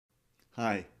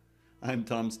Hi, I'm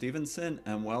Tom Stephenson,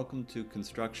 and welcome to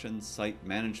Construction Site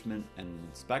Management and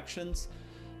Inspections.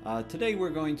 Today we're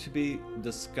going to be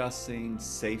discussing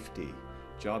safety,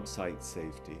 job site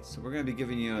safety. So we're going to be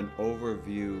giving you an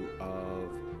overview of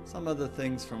some of the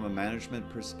things from a management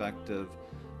perspective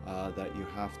that you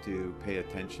have to pay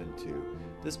attention to.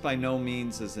 This by no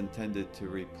means is intended to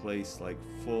replace like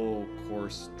full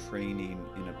course training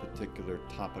in a particular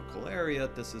topical area.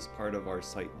 This is part of our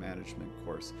site management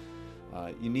course.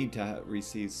 You need to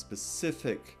receive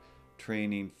specific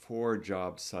training for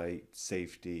job site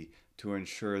safety to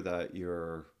ensure that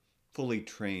you're fully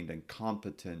trained and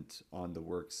competent on the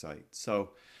work site.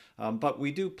 But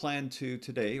we do plan to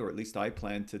today, or at least I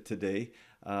plan to today,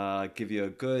 give you a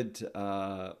good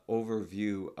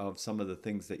overview of some of the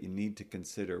things that you need to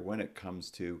consider when it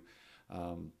comes to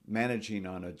managing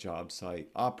on a job site,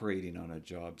 operating on a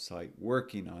job site,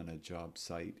 working on a job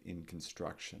site in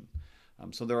construction.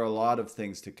 So there are a lot of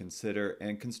things to consider,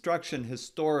 and construction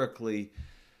historically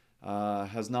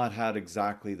has not had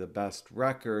exactly the best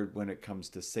record when it comes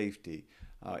to safety.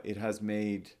 It has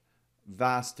made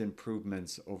vast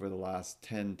improvements over the last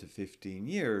 10 to 15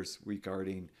 years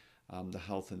regarding the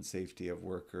health and safety of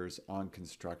workers on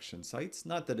construction sites.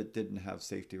 Not that it didn't have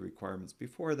safety requirements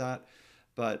before that,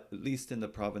 but at least in the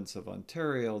province of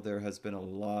Ontario, there has been a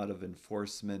lot of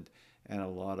enforcement and a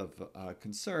lot of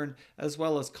concern, as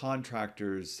well as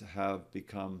contractors have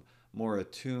become more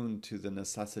attuned to the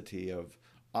necessity of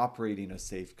operating a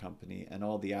safe company and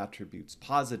all the attributes,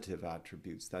 positive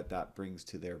attributes that brings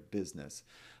to their business.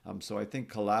 So I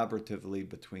think collaboratively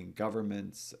between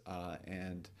governments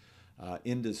and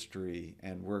industry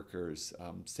and workers,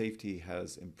 safety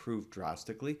has improved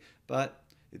drastically, but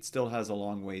it still has a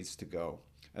long ways to go,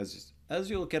 as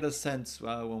you'll get a sense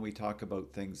when we talk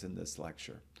about things in this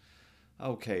lecture.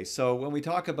 Okay, so when we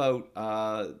talk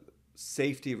about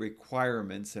safety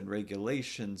requirements and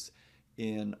regulations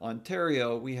in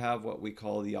Ontario, we have what we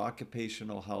call the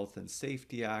Occupational Health and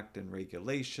Safety Act and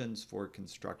regulations for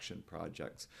construction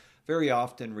projects, very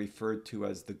often referred to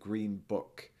as the Green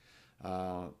Book.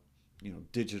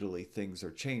 Digitally things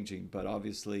are changing, but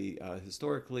obviously,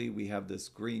 historically, we have this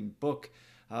Green Book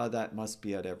that must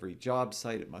be at every job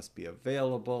site. It must be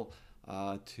available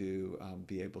to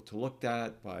be able to looked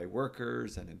at by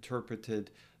workers and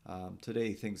interpreted.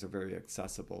 Today, things are very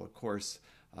accessible, of course,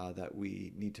 that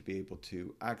we need to be able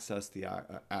to access the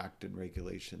Act and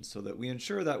regulations so that we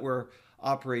ensure that we're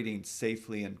operating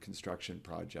safely in construction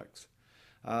projects.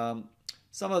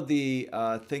 Some of the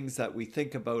things that we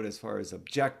think about as far as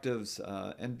objectives,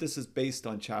 and this is based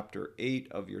on Chapter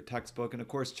 8 of your textbook. And of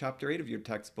course, Chapter 8 of your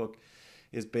textbook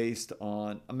is based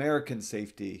on American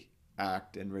Safety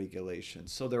Act and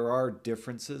regulations. So there are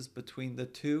differences between the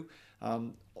two.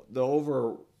 The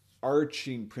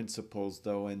overarching principles,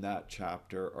 though, in that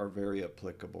chapter are very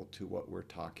applicable to what we're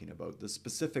talking about. The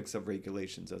specifics of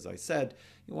regulations, as I said,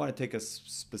 you want to take a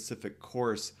specific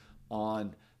course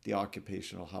on the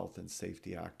Occupational Health and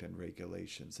Safety Act and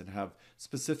regulations and have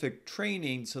specific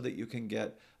training so that you can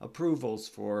get approvals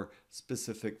for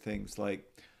specific things like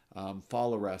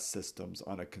fall arrest systems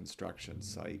on a construction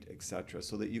site, etc.,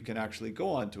 so that you can actually go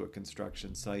onto a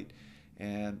construction site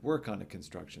and work on a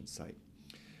construction site.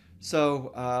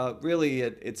 So really,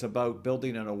 it's about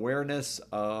building an awareness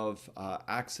of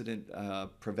accident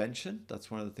prevention.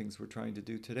 That's one of the things we're trying to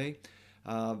do today.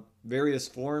 Various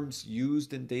forms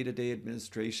used in day-to-day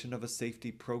administration of a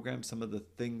safety program, some of the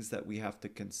things that we have to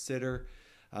consider.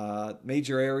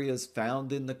 Major areas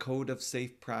found in the Code of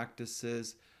Safe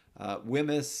Practices.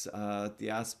 WMIS, the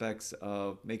aspects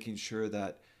of making sure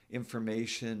that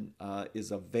information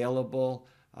is available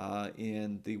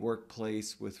in the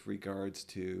workplace with regards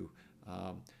to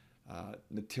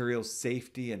material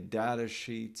safety and data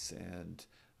sheets and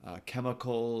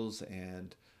chemicals,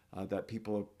 and that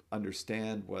people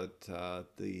understand what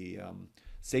the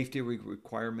safety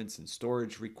requirements and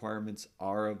storage requirements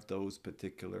are of those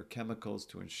particular chemicals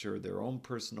to ensure their own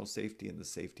personal safety and the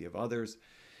safety of others.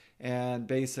 And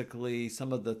basically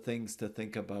some of the things to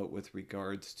think about with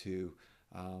regards to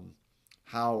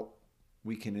how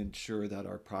we can ensure that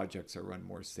our projects are run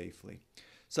more safely.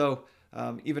 So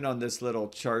even on this little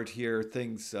chart here,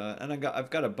 things, and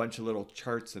I've got a bunch of little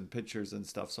charts and pictures and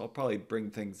stuff, so I'll probably bring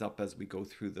things up as we go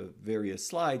through the various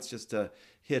slides just to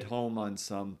hit home on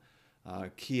some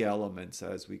key elements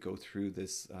as we go through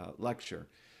this lecture.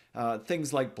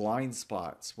 Things like blind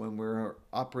spots. When we're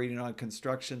operating on a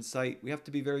construction site, we have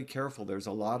to be very careful. There's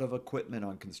a lot of equipment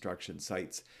on construction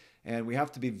sites, and we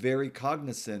have to be very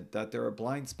cognizant that there are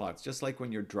blind spots. Just like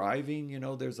when you're driving,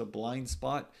 there's a blind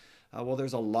spot. Well,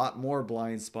 there's a lot more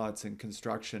blind spots in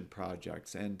construction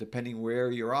projects, and depending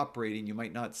where you're operating, you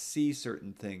might not see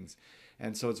certain things.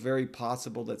 And so it's very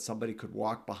possible that somebody could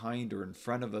walk behind or in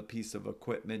front of a piece of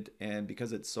equipment, and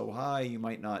because it's so high, you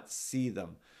might not see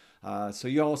them. So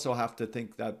you also have to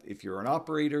think that if you're an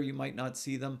operator, you might not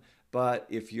see them. But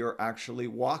if you're actually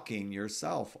walking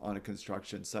yourself on a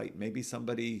construction site, maybe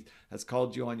somebody has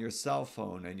called you on your cell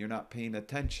phone and you're not paying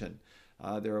attention.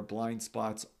 There are blind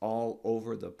spots all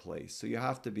over the place. So you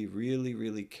have to be really,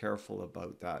 really careful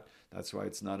about that. That's why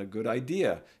it's not a good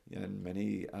idea. And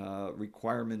many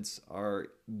requirements are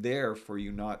there for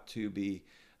you not to be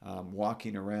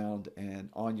walking around and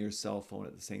on your cell phone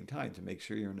at the same time, to make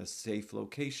sure you're in a safe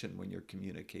location when you're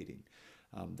communicating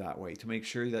that way, to make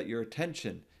sure that your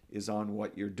attention is on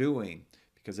what you're doing,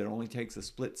 because it only takes a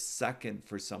split second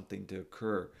for something to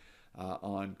occur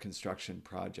on construction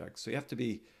projects. So you have to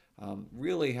be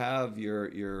really have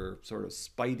your sort of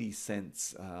spidey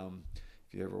sense,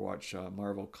 if you ever watch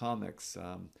Marvel Comics,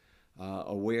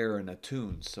 aware and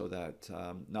attuned so that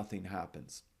nothing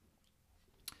happens.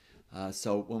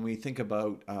 So when we think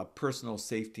about personal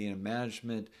safety and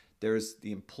management, there's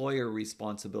the employer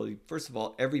responsibility. First of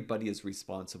all, everybody is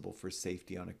responsible for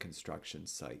safety on a construction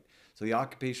site. So the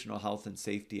Occupational Health and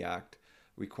Safety Act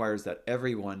requires that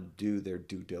everyone do their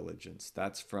due diligence.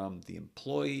 That's from the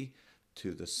employee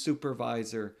to the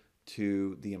supervisor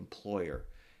to the employer.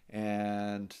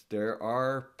 And there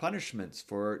are punishments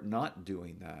for not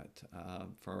doing that.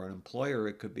 For an employer,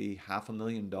 it could be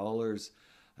 $500,000,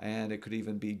 and it could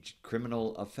even be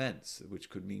criminal offense, which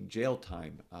could mean jail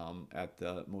time at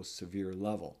the most severe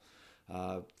level.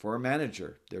 For a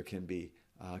manager, there can be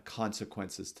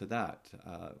consequences to that.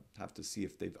 Have to see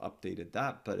if they've updated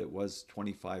that, but it was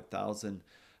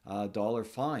 $25,000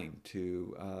 fine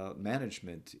to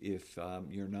management if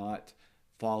you're not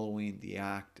following the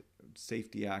Act,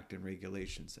 Safety Act and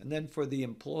regulations. And then for the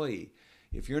employee,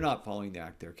 if you're not following the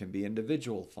Act, there can be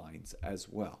individual fines as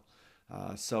well.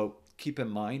 So keep in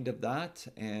mind of that,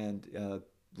 and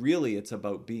really it's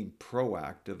about being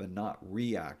proactive and not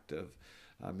reactive,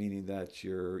 meaning that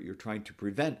you're trying to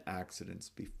prevent accidents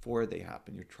before they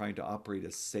happen. You're trying to operate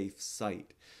a safe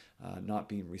site, not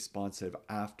being responsive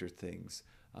after things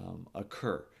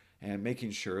occur, and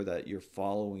making sure that you're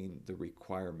following the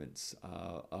requirements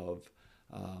of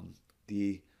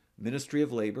the Ministry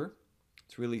of Labor.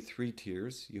 It's really three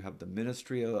tiers. You have the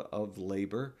Ministry of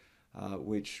Labor,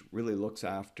 which really looks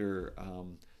after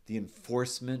the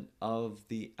enforcement of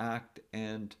the Act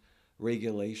and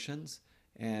regulations.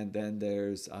 And then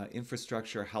there's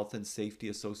Infrastructure Health and Safety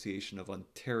Association of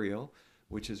Ontario,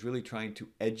 which is really trying to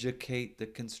educate the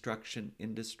construction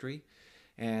industry.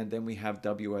 And then we have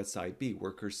WSIB,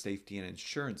 Workers' Safety and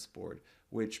Insurance Board,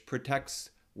 which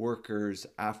protects workers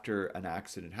after an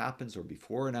accident happens or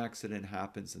before an accident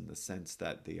happens, in the sense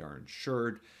that they are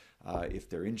insured. If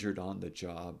they're injured on the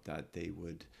job, that they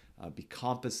would be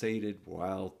compensated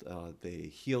while they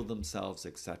heal themselves,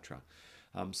 etc.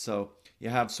 So you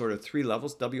have sort of three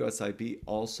levels. WSIB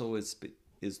also is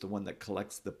the one that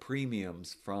collects the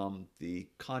premiums from the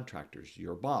contractors,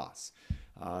 your boss,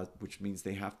 which means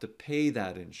they have to pay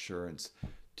that insurance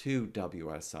to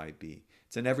WSIB.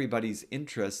 It's in everybody's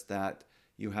interest that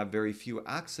you have very few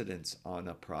accidents on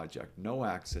a project. No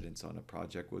accidents on a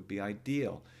project would be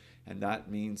ideal. And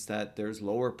that means that there's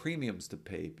lower premiums to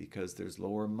pay, because there's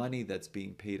lower money that's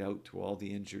being paid out to all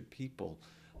the injured people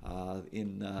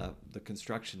in the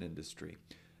construction industry.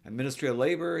 And Ministry of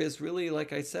Labor is really,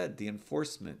 like I said, the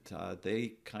enforcement.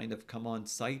 They kind of come on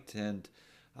site and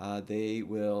they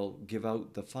will give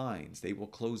out the fines. They will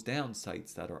close down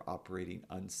sites that are operating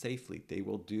unsafely. They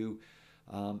will do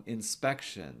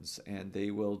inspections, and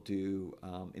they will do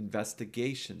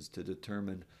investigations to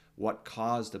determine what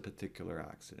caused a particular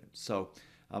accident. So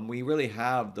we really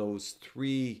have those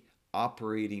three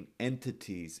operating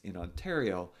entities in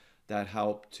Ontario that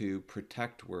help to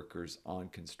protect workers on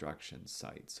construction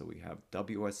sites. So we have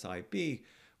WSIB,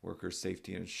 Workers'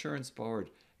 Safety and Insurance Board,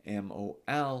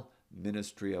 MOL,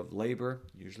 Ministry of Labor.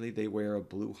 Usually they wear a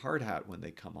blue hard hat when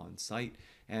they come on site.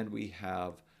 And we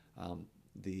have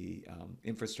the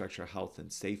Infrastructure Health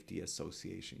and Safety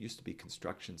Association. It used to be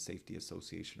Construction Safety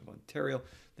Association of Ontario.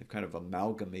 They've kind of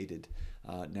amalgamated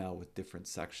now with different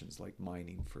sections like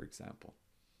mining, for example.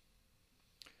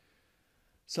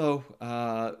 So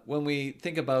when we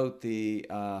think about the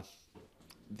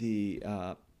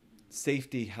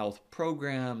safety health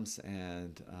programs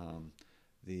and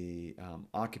the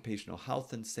Occupational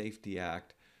Health and Safety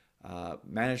Act,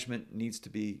 management needs to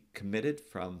be committed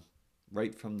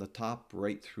right from the top,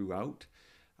 right throughout.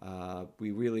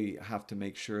 We really have to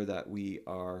make sure that we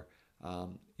are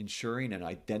ensuring and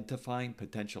identifying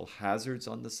potential hazards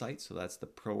on the site. So that's the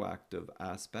proactive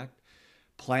aspect.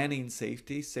 Planning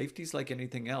safety. Safety is like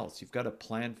anything else. You've got to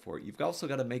plan for it. You've also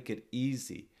got to make it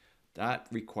easy. That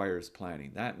requires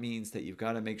planning. That means that you've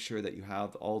got to make sure that you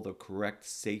have all the correct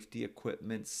safety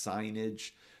equipment,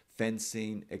 signage,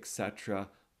 fencing, etc.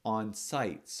 on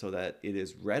site so that it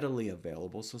is readily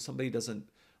available, so somebody doesn't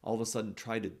all of a sudden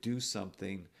try to do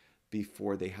something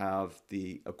before they have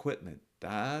the equipment.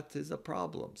 That is a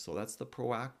problem. So that's the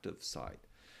proactive side.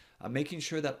 Making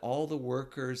sure that all the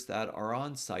workers that are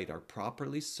on site are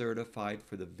properly certified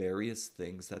for the various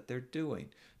things that they're doing.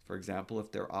 For example,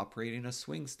 if they're operating a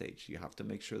swing stage, you have to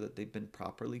make sure that they've been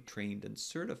properly trained and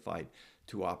certified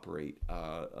to operate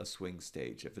a swing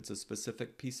stage. If it's a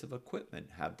specific piece of equipment,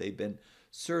 have they been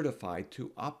certified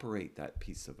to operate that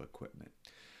piece of equipment?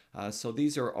 So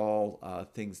these are all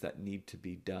things that need to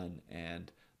be done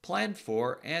and planned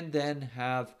for, and then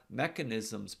have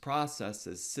mechanisms,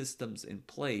 processes, systems in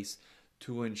place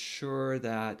to ensure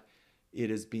that it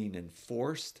is being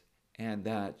enforced and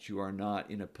that you are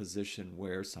not in a position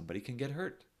where somebody can get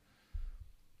hurt.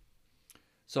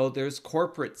 So there's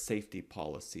corporate safety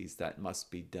policies that must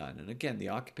be done. And again, the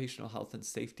Occupational Health and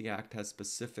Safety Act has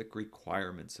specific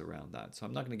requirements around that. So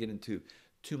I'm not going to get into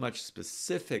too much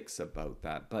specifics about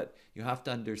that, but you have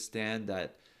to understand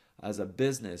that as a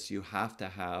business, you have to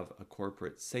have a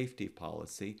corporate safety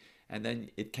policy, and then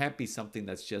it can't be something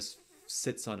that's just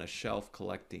sits on a shelf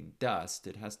collecting dust.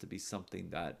 It has to be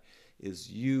something that is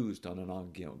used on an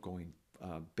ongoing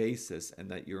basis,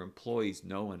 and that your employees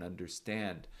know and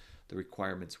understand the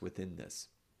requirements within this.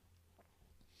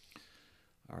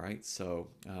 All right, so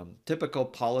typical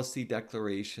policy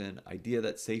declaration, idea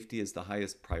that safety is the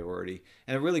highest priority.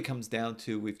 And it really comes down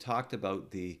to, we've talked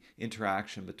about the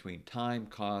interaction between time,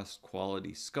 cost,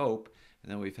 quality, scope, and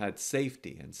then we've had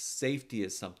safety. And safety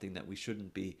is something that we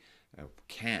shouldn't be,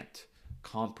 can't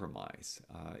compromise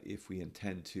if we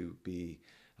intend to be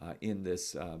in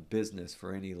this business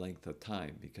for any length of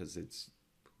time, because it's,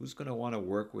 who's going to want to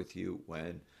work with you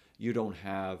when you don't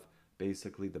have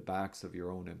basically the backs of your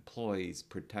own employees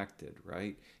protected,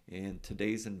 right? In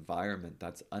today's environment,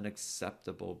 that's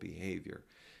unacceptable behavior.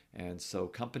 And so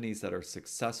companies that are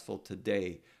successful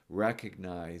today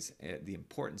recognize the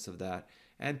importance of that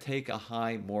and take a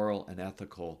high moral and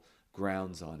ethical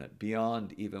grounds on it,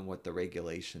 beyond even what the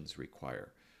regulations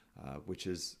require, which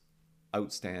is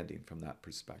outstanding from that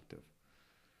perspective.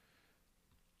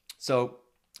 So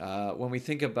when we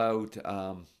think about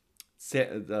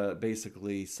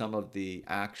basically some of the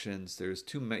actions, there's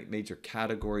two major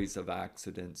categories of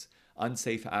accidents: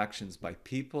 unsafe actions by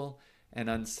people and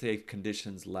unsafe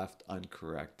conditions left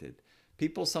uncorrected.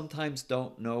 People sometimes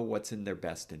don't know what's in their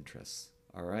best interests,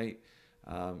 all right?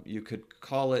 You could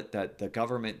call it that the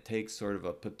government takes sort of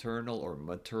a paternal or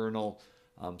maternal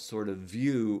sort of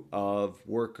view of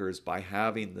workers by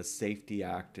having the Safety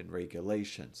Act and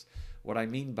regulations. What I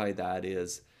mean by that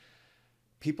is,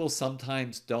 people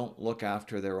sometimes don't look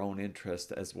after their own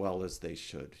interest as well as they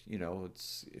should. You know,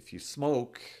 it's, if you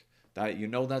smoke, that you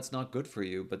know that's not good for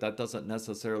you, but that doesn't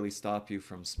necessarily stop you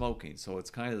from smoking. So it's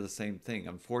kind of the same thing.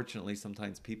 Unfortunately,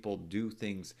 sometimes people do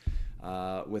things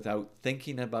without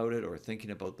thinking about it or thinking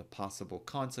about the possible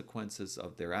consequences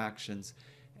of their actions,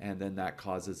 and then that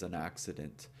causes an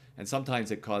accident. And sometimes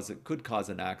it could cause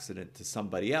an accident to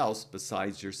somebody else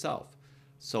besides yourself.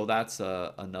 So that's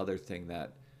another thing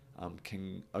that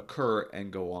can occur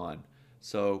and go on.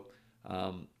 So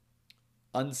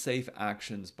unsafe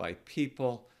actions by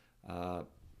people. A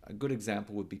good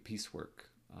example would be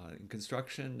piecework. In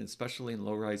construction, especially in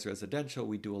low-rise residential,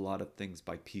 we do a lot of things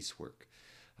by piecework.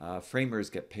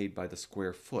 Framers get paid by the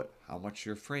square foot, how much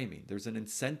you're framing. There's an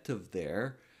incentive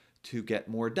there to get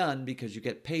more done because you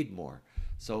get paid more.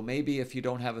 So maybe if you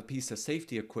don't have a piece of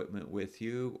safety equipment with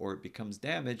you, or it becomes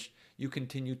damaged, you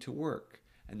continue to work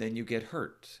and then you get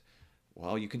hurt.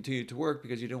 Well, you continue to work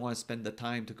because you don't want to spend the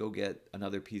time to go get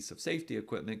another piece of safety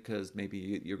equipment, because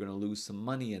maybe you're going to lose some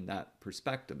money in that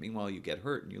perspective. Meanwhile, you get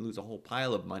hurt and you lose a whole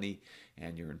pile of money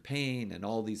and you're in pain and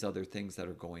all these other things that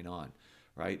are going on,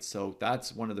 right? So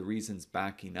that's one of the reasons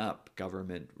backing up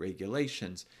government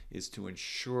regulations is to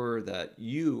ensure that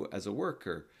you as a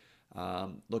worker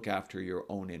look after your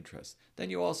own interests. Then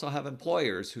you also have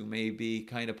employers who may be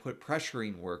kind of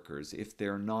pressuring workers if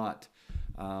they're not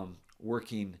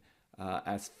working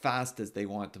as fast as they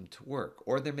want them to work,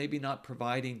 or they're maybe not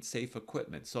providing safe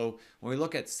equipment. So when we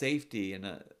look at safety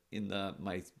in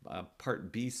my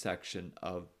part B section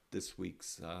of this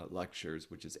week's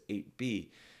lectures, which is 8B,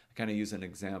 I kind of use an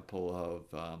example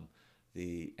of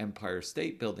the Empire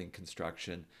State Building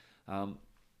construction.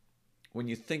 when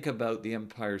you think about the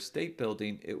Empire State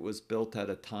Building, it was built at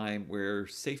a time where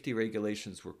safety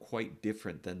regulations were quite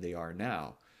different than they are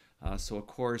now. So, of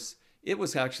course, it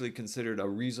was actually considered a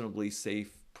reasonably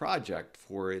safe project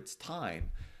for its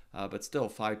time. But still,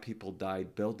 5 people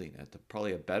died building it.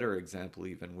 Probably a better example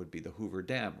even would be the Hoover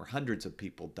Dam, where hundreds of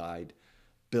people died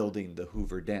building the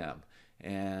Hoover Dam.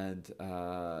 And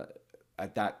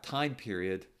at that time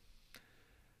period,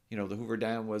 the Hoover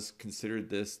Dam was considered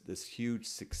this huge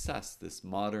success, this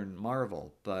modern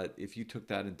marvel. But if you took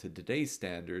that into today's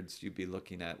standards, you'd be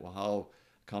looking at, well, how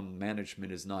come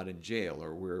management is not in jail,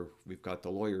 or we've got the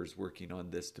lawyers working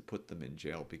on this to put them in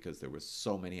jail because there was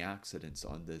so many accidents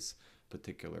on this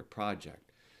particular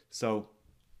project. So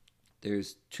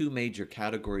there's 2 major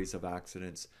categories of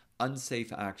accidents: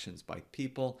 unsafe actions by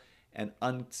people and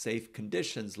unsafe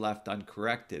conditions left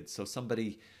uncorrected. So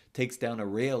somebody takes down a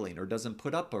railing or doesn't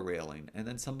put up a railing, and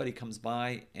then somebody comes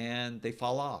by and they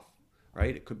fall off,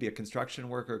 right? It could be a construction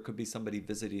worker, it could be somebody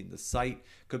visiting the site,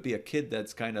 it could be a kid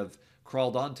that's kind of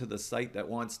crawled onto the site that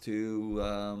wants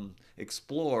to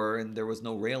explore, and there was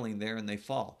no railing there and they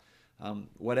fall.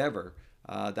 Whatever,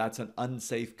 that's an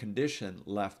unsafe condition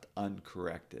left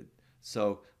uncorrected.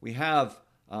 So we have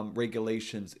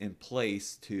regulations in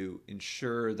place to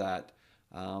ensure that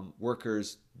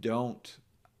workers don't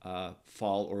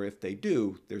fall, or if they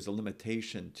do, there's a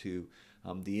limitation to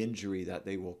the injury that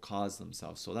they will cause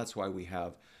themselves. So that's why we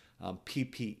have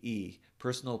PPE,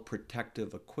 personal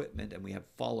protective equipment, and we have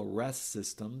fall arrest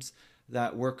systems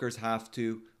that workers have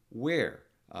to wear.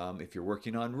 If you're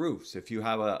working on roofs, if you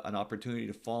have an opportunity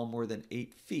to fall more than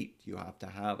 8 feet, you have to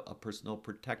have a personal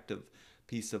protective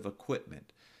piece of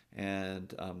equipment,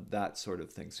 and that sort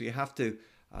of thing. So you have to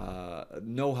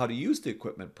know how to use the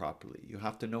equipment properly. You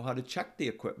have to know how to check the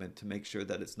equipment to make sure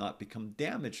that it's not become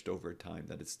damaged over time,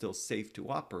 that it's still safe to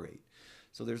operate.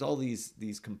 So there's all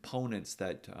these components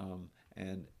that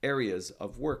and areas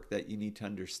of work that you need to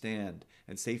understand,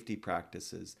 and safety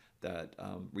practices that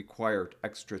require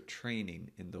extra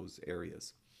training in those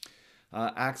areas.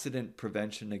 Accident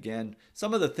prevention, again,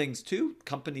 some of the things too,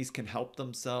 companies can help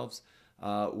themselves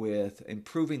with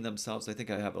improving themselves. I think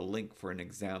I have a link for an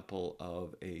example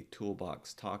of a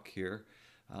toolbox talk here.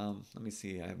 Let me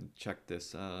see, I haven't checked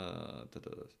this.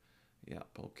 Yeah,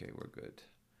 okay, we're good.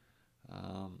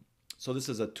 So this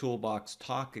is a toolbox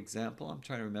talk example. I'm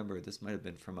trying to remember, this might have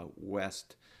been from out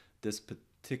west, this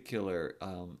particular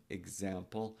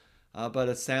example, but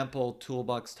a sample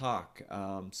toolbox talk.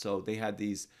 So they had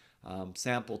these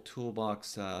sample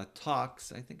toolbox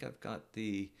talks. I think I've got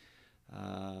the,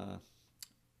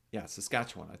 yeah,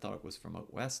 Saskatchewan. I thought it was from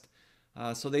out west.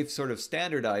 So they've sort of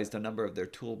standardized a number of their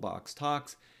toolbox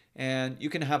talks. And you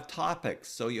can have topics.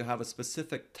 So you have a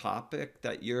specific topic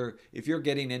that if you're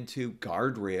getting into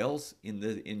guardrails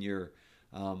in your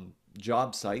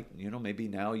job site, maybe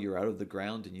now you're out of the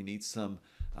ground and you need some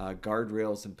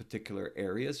guardrails in particular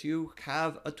areas, you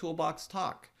have a toolbox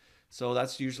talk. So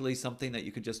that's usually something that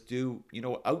you could just do,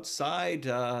 outside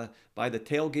by the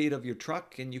tailgate of your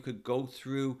truck, and you could go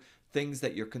through things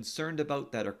that you're concerned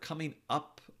about that are coming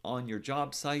up on your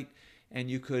job site,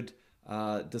 and you could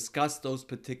discuss those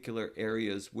particular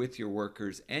areas with your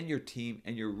workers and your team,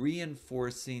 and you're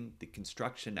reinforcing the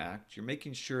Construction Act. You're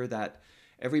making sure that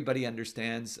everybody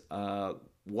understands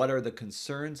what are the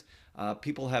concerns.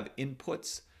 People have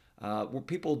inputs.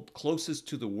 People closest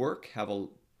to the work have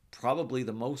probably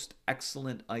the most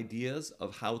excellent ideas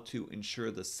of how to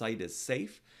ensure the site is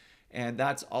safe. And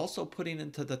that's also putting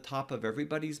into the top of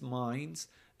everybody's minds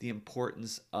the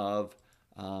importance of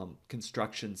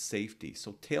construction safety.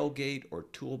 So tailgate or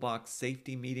toolbox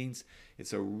safety meetings,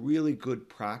 it's a really good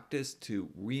practice to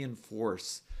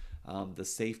reinforce the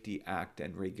Safety Act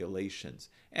and regulations,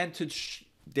 and to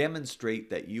demonstrate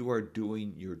that you are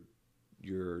doing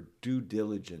your due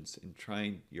diligence in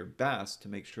trying your best to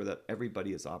make sure that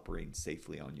everybody is operating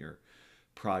safely on your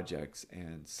projects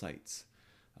and sites.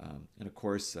 And of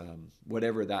course,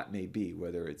 whatever that may be,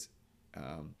 whether it's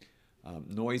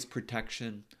noise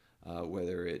protection,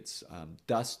 whether it's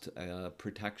dust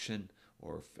protection,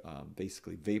 or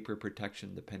basically vapor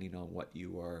protection, depending on what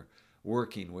you are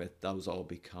working with, those all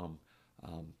become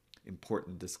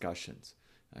important discussions.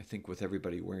 I think with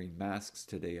everybody wearing masks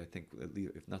today, I think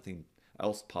if nothing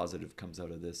else positive comes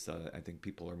out of this, I think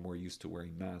people are more used to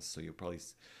wearing masks. So you'll probably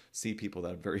see people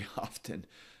that very often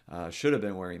should have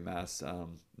been wearing masks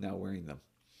now wearing them.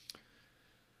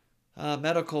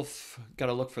 Medical, got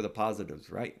to look for the positives,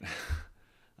 right?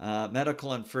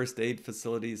 Medical and first aid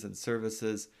facilities and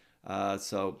services.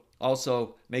 So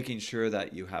also making sure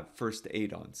that you have first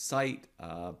aid on site,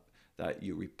 that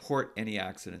you report any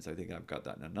accidents. I think I've got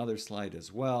that in another slide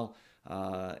as well.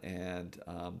 and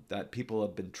that people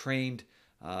have been trained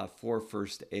for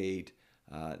first aid.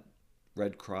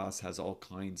 Red Cross has all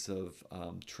kinds of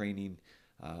training.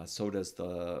 So does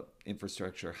the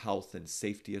Infrastructure Health and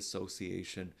Safety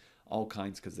Association, all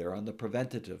kinds, because they're on the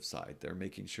preventative side. They're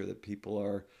making sure that people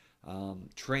are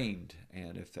trained,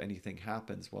 and if anything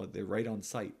happens, well, they're right on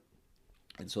site.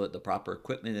 And so that the proper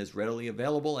equipment is readily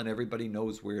available and everybody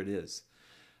knows where it is.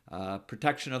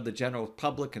 Protection of the general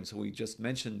public, and so we just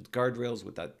mentioned guardrails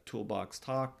with that toolbox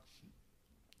talk.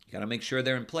 You got to make sure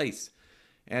they're in place.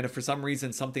 And if for some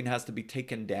reason something has to be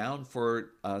taken down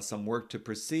for some work to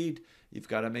proceed, you've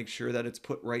got to make sure that it's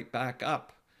put right back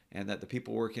up and that the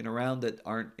people working around it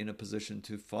aren't in a position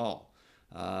to fall.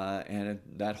 And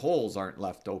that holes aren't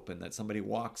left open, that somebody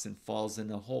walks and falls in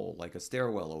a hole, like a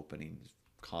stairwell opening,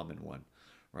 common one,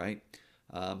 right?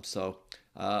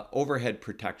 Overhead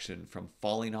protection from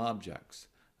falling objects,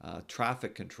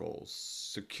 traffic controls,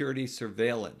 security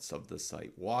surveillance of the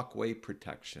site, walkway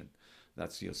protection.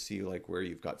 That's, you'll see, like where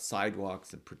you've got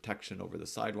sidewalks and protection over the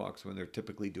sidewalks when they're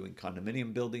typically doing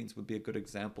condominium buildings would be a good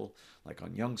example. Like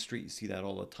on Yonge Street, you see that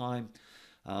all the time.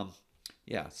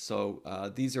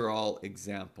 These are all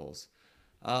examples.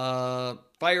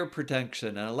 Fire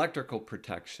protection and electrical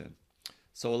protection.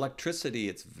 So electricity,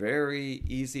 it's very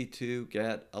easy to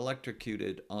get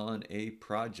electrocuted on a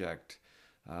project.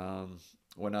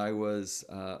 When I was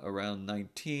around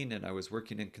 19 and I was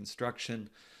working in construction,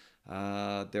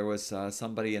 there was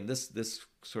somebody, and this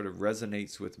sort of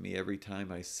resonates with me every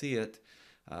time I see it.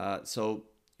 So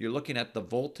you're looking at the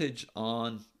voltage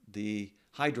on the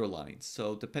hydro lines.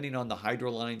 So depending on the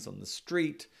hydro lines on the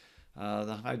street,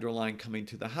 the hydro line coming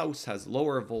to the house has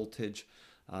lower voltage,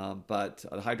 but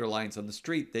the hydro lines on the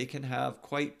street, they can have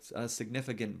quite a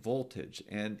significant voltage.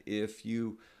 And if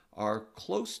you are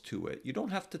close to it, you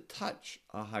don't have to touch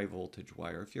a high voltage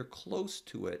wire. If you're close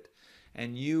to it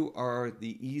and you are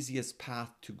the easiest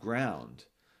path to ground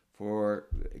for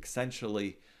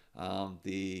essentially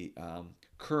the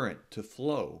current to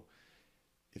flow,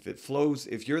 if it flows,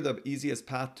 if you're the easiest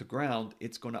path to ground,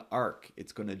 it's going to arc,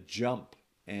 it's going to jump,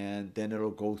 and then it'll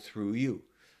go through you.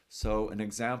 So an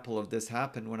example of this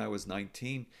happened when I was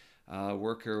 19.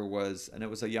 Worker was, and it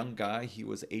was a young guy, he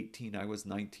was 18, I was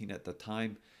 19 at the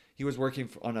time. He was working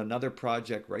on another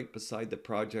project right beside the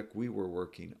project we were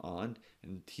working on,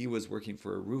 and he was working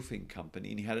for a roofing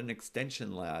company, and he had an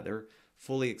extension ladder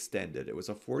fully extended. It was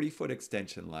a 40-foot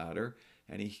extension ladder,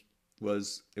 and it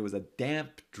was a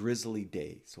damp, drizzly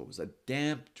day. So it was a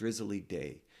damp, drizzly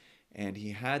day, and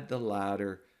he had the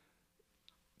ladder,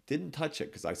 didn't touch it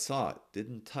because I saw it,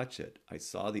 didn't touch it. I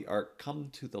saw the arc come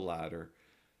to the ladder.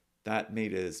 That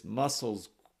made his muscles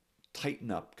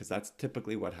tighten up because that's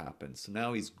typically what happens. So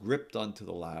now he's gripped onto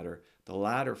the ladder. The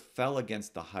ladder fell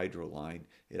against the hydro line.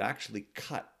 It actually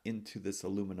cut into this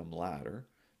aluminum ladder.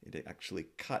 It actually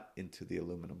cut into the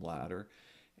aluminum ladder,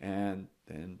 and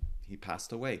then he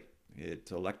passed away. It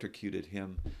electrocuted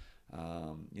him,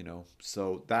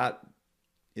 So that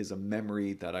is a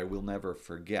memory that I will never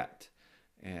forget.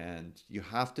 And you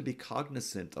have to be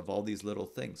cognizant of all these little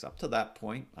things. Up to that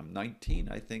point, I'm 19,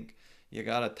 I think you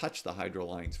got to touch the hydro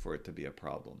lines for it to be a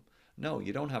problem. No,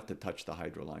 you don't have to touch the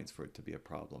hydro lines for it to be a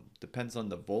problem. Depends on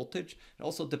the voltage. It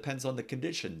also depends on the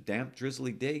condition. Damp,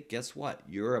 drizzly day, guess what?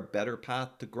 You're a better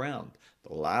path to ground.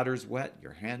 The ladder's wet,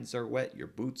 your hands are wet, your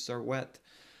boots are wet.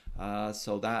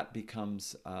 So that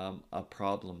becomes a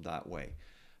problem that way.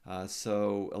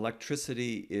 So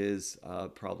electricity is a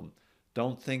problem.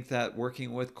 Don't think that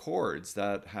working with cords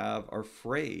that are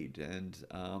frayed and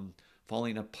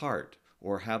falling apart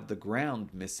or have the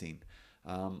ground missing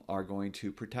are going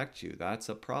to protect you. That's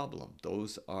a problem.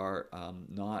 Those are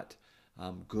not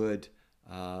good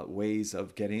ways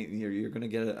of getting, you're going to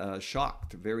get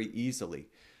shocked very easily.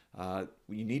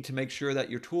 You need to make sure that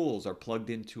your tools are plugged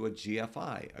into a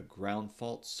GFI, a ground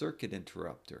fault circuit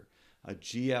interrupter. A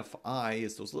GFI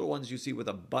is those little ones you see with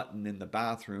a button in the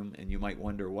bathroom, and you might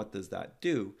wonder, what does that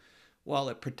do? Well,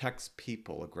 it protects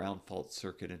people. A ground fault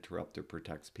circuit interrupter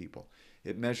protects people.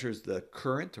 It measures the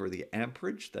current or the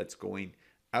amperage that's going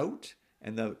out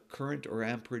and the current or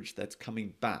amperage that's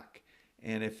coming back.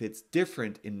 And if it's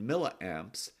different in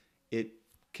milliamps, it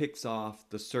kicks off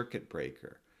the circuit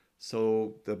breaker.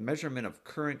 So the measurement of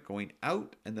current going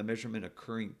out and the measurement of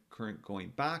current going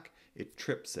back, it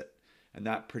trips it. And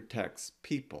that protects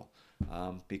people.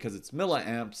 Because it's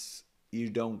milliamps, you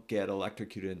don't get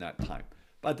electrocuted in that time.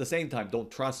 But at the same time,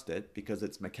 don't trust it because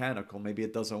it's mechanical. Maybe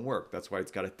it doesn't work. That's why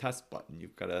it's got a test button.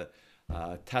 You've got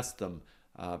to test them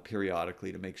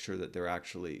periodically to make sure that they're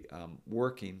actually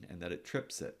working and that it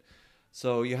trips it.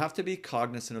 So you have to be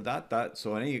cognizant of that.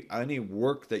 So any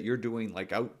work that you're doing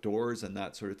like outdoors and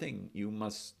that sort of thing, you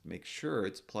must make sure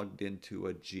it's plugged into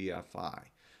a GFI.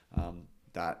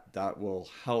 That will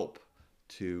help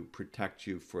to protect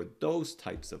you for those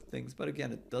types of things. But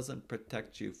again, it doesn't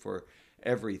protect you for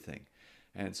everything.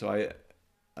 And so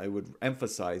I would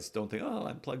emphasize, don't think, oh,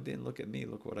 I'm plugged in, look at me,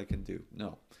 look what I can do.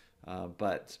 No.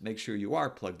 But make sure you are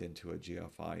plugged into a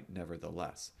GFI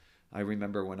nevertheless. I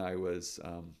remember when I was,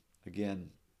 again,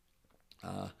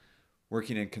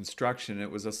 working in construction, it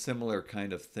was a similar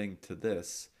kind of thing to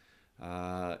this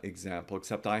example,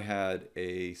 except I had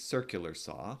a circular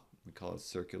saw. We call it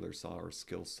circular saw, or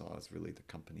skill saw is really the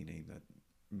company name that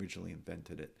originally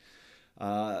invented it.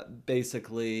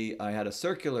 Basically, I had a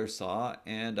circular saw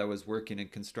and I was working in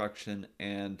construction,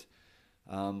 and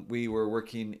we were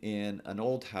working in an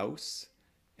old house,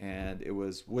 and it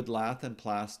was wood lath and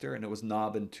plaster, and it was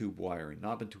knob and tube wiring.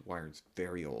 Knob and tube wiring is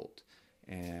very old,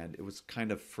 and it was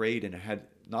kind of frayed, and it had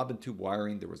knob and tube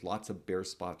wiring. There was lots of bare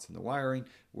spots in the wiring.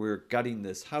 We were gutting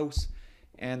this house,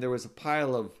 and there was a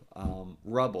pile of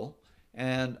rubble,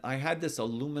 and I had this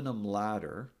aluminum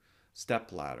ladder,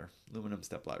 step ladder. Aluminum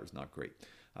step ladder is not great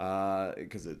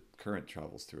because the current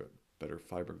travels through it. Better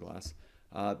fiberglass.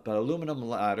 But aluminum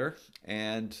ladder,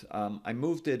 and I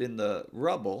moved it in the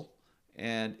rubble,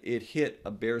 and it hit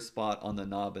a bare spot on the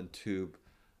knob and tube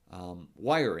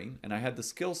wiring, and I had the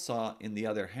skill saw in the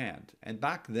other hand. And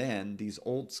back then, these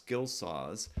old skill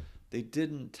saws, they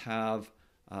didn't have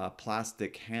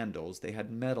plastic handles, they had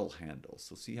metal handles.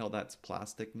 So see how that's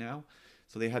plastic now?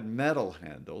 So they had metal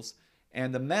handles,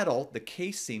 and the metal, the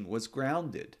casing was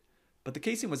grounded. But the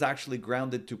casing was actually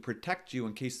grounded to protect you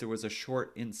in case there was a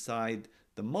short inside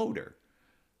the motor.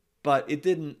 But it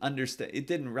didn't understand, it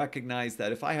didn't recognize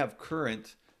that if I have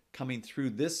current coming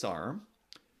through this arm,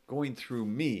 going through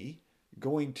me,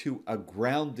 going to a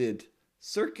grounded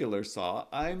circular saw,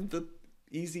 I'm the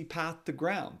easy path to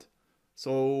ground.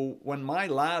 So when my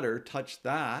ladder touched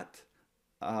that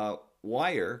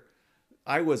wire,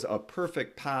 I was a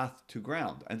perfect path to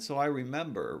ground. And so I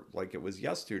remember, like it was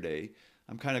yesterday,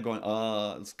 I'm kind of going,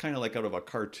 it's kind of like out of a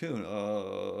cartoon,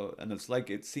 and it's like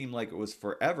it seemed like it was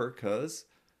forever because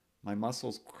my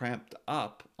muscles cramped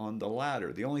up on the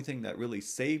ladder. The only thing that really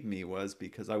saved me was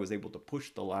because I was able to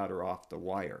push the ladder off the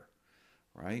wire,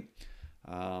 right?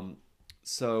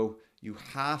 So you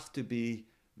have to be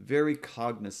very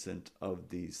cognizant of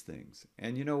these things.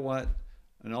 And you know what?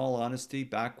 In all honesty,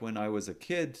 back when I was a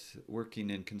kid working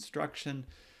in construction,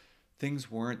 things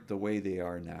weren't the way they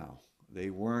are now. They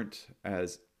weren't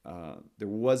as, there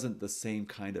wasn't the same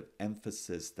kind of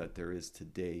emphasis that there is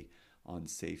today on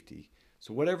safety.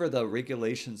 So whatever the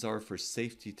regulations are for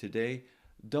safety today,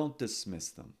 don't dismiss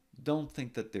them. Don't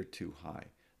think that they're too high.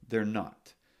 They're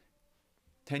not.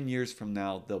 10 years from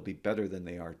now, they'll be better than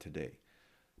they are today.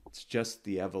 It's just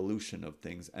the evolution of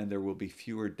things, and there will be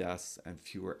fewer deaths and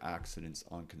fewer accidents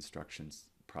on construction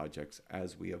projects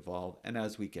as we evolve and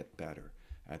as we get better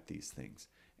at these things.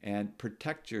 And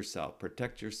protect yourself.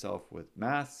 Protect yourself with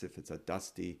masks. If it's a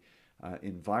dusty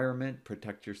environment,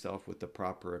 protect yourself with the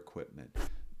proper equipment.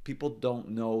 People don't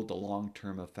know the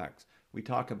long-term effects. We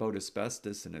talk about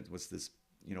asbestos, and it was this,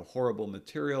 horrible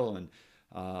material, and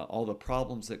all the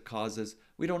problems it causes.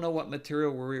 We don't know what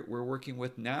material we're working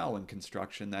with now in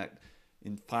construction that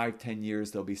in 5-10 years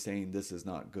they'll be saying this is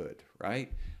not good,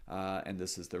 right? And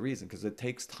this is the reason, because it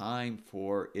takes time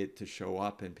for it to show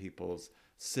up in people's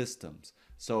systems.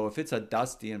 So if it's a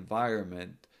dusty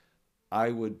environment, I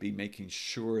would be making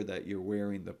sure that you're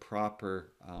wearing the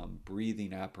proper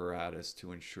breathing apparatus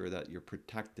to ensure that you're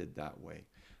protected that way.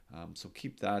 So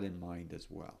keep that in mind as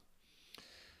well.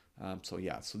 So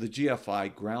the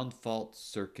GFI, ground fault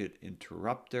circuit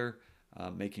interrupter,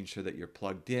 making sure that you're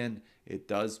plugged in. It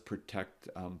does protect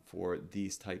for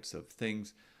these types of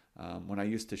things. When I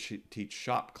used to teach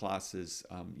shop classes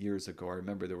years ago, I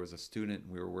remember there was a student,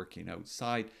 and we were working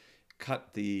outside,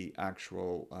 cut the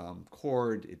actual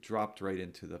cord, it dropped right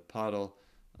into the puddle,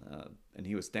 and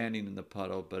he was standing in the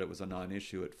puddle, but it was a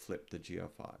non-issue. It flipped the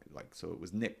GFI, so it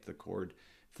was nicked the cord,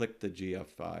 flicked the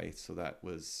GFI, so that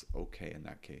was okay in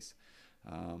that case.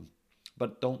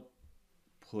 But don't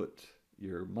put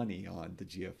your money on the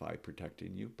GFI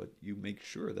protecting you, but you make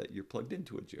sure that you're plugged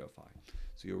into a GFI,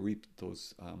 so you'll reap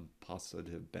those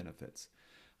positive benefits.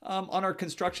 On our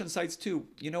construction sites too,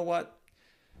 you know what?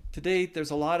 Today,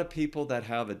 there's a lot of people that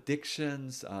have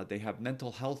addictions, they have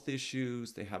mental health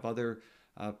issues, they have other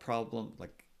problems.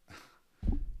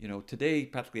 Today,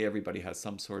 practically everybody has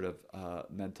some sort of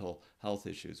mental health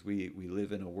issues. We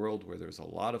live in a world where there's a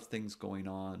lot of things going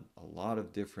on, a lot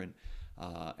of different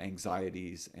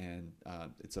anxieties, and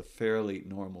it's a fairly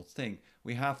normal thing.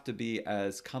 We have to be,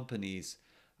 as companies,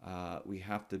 we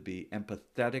have to be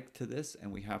empathetic to this,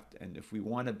 and and if we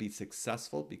want to be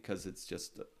successful, because it's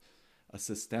just a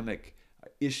systemic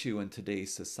issue in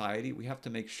today's society, we have to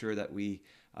make sure that we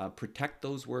protect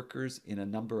those workers in a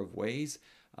number of ways.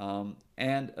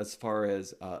 And as far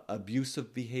as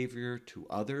abusive behavior to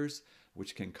others,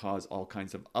 which can cause all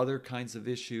kinds of other kinds of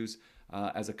issues,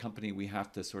 as a company, we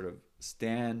have to sort of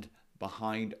stand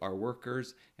behind our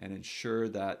workers and ensure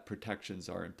that protections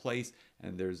are in place.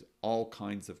 And there's all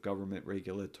kinds of government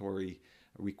regulatory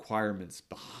requirements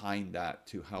behind that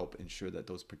to help ensure that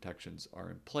those protections are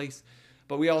in place.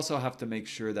 But we also have to make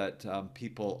sure that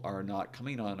people are not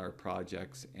coming on our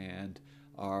projects and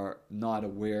are not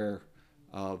aware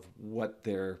of what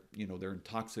their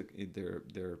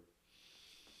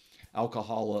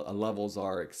alcohol levels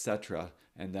are, etc.,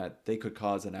 and that they could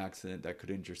cause an accident that could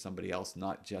injure somebody else,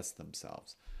 not just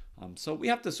themselves. So we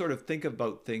have to sort of think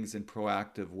about things in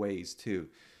proactive ways too.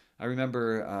 I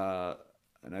remember,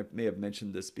 and I may have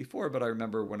mentioned this before, but I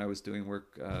remember when I was doing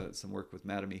some work with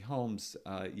Mattamy Homes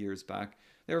years back,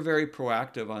 they were very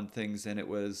proactive on things, and it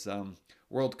was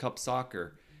World Cup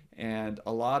soccer, and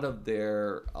a lot of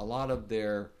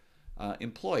their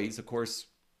employees, of course,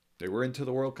 they were into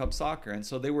the World Cup soccer, and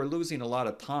so they were losing a lot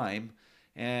of time.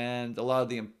 And a lot of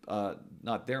the,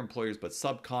 not their employers, but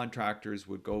subcontractors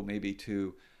would go maybe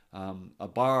to a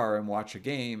bar and watch a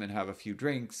game and have a few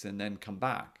drinks and then come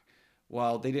back.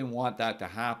 Well, they didn't want that to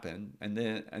happen, and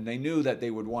they knew that they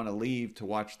would want to leave to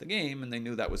watch the game, and they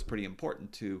knew that was pretty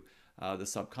important to the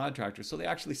subcontractors. So they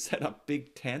actually set up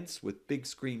big tents with big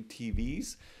screen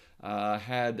TVs,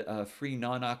 had free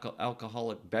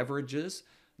non-alcoholic beverages,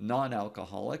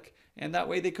 non-alcoholic, and that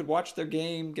way they could watch their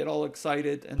game, get all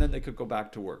excited, and then they could go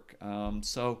back to work.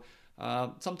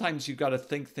 Sometimes you've got to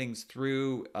think things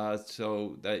through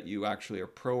so that you actually are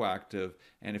proactive,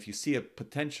 and if you see a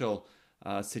potential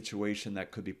situation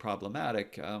that could be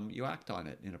problematic, you act on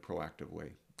it in a proactive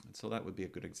way. And so that would be a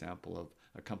good example of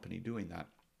a company doing that.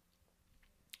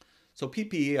 So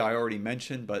PPE I already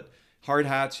mentioned, but hard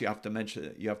hats, you have to make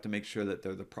sure that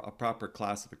they're the proper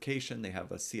classification. They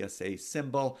have a CSA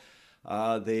symbol.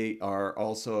 They are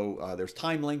also, there's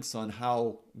time links on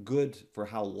how good for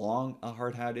how long a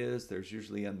hard hat is. There's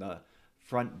usually in the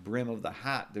front brim of the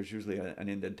hat, there's usually an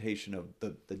indentation of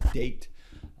the date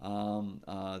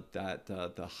that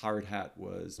the hard hat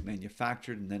was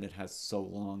manufactured, and then it has so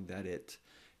long that it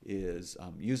is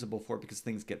usable for, because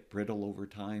things get brittle over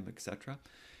time, etc.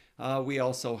 We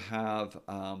also have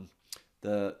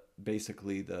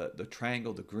basically the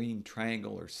triangle, the green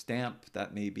triangle or stamp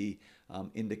that may be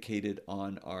indicated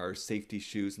on our safety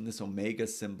shoes, and this omega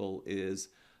symbol is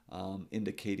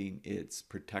indicating its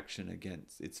protection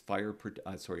against its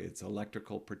its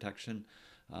electrical protection,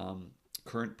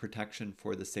 current protection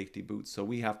for the safety boots. So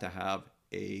we have to have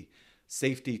a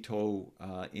safety toe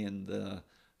in the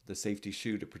safety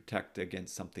shoe to protect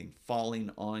against something falling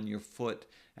on your foot,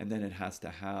 and then it has to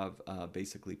have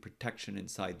basically protection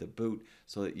inside the boot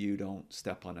so that you don't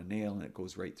step on a nail and it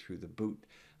goes right through the boot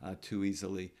too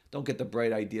easily. Don't get the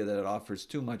bright idea that it offers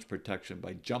too much protection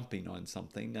by jumping on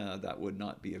something. That would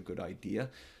not be a good idea.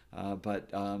 But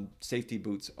safety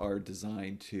boots are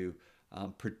designed to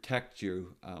protect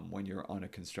you when you're on a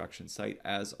construction site,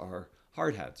 as are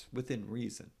hard hats, within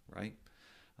reason, right?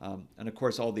 And of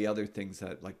course, all the other things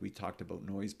that, like we talked about,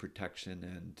 noise protection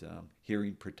and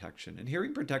hearing protection. And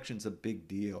hearing protection is a big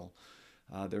deal.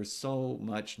 There's so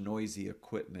much noisy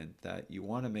equipment that you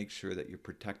want to make sure that you're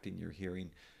protecting your hearing.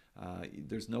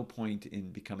 There's no point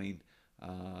in becoming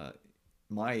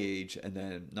my age and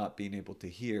then not being able to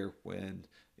hear when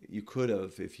you could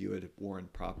have if you had worn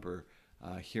proper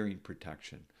hearing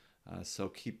protection. So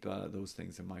keep those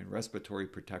things in mind. Respiratory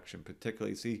protection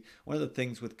particularly. See, one of the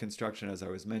things with construction, as I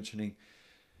was mentioning,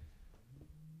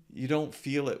 you don't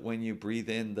feel it when you breathe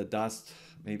in the dust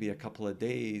maybe a couple of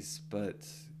days, but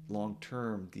long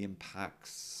term the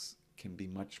impacts can be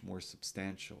much more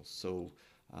substantial. So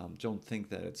don't think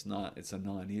that it's a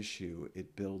non-issue.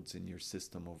 It builds in your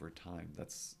system over time.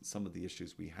 That's some of the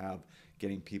issues we have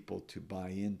getting people to buy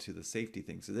into the safety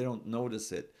things. So they don't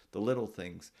notice it, the little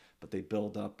things, but they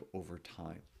build up over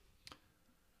time.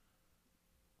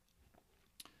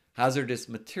 Hazardous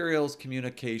materials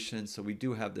communication. So we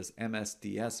do have this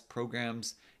MSDS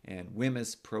programs and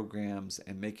WMIS programs,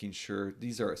 and making sure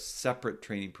these are a separate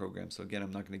training programs. So again,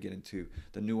 I'm not going to get into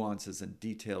the nuances and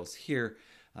details here,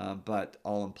 but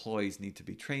all employees need to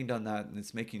be trained on that, and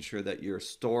it's making sure that you're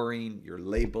storing, you're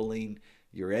labeling,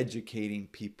 you're educating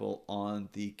people on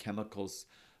the chemicals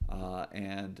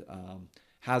and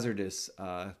hazardous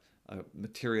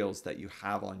materials that you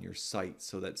have on your site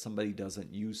so that somebody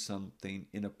doesn't use something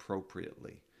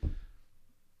inappropriately.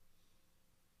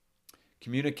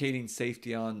 Communicating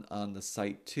safety on the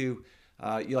site too.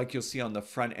 You'll see on the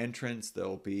front entrance,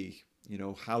 there'll be,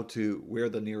 where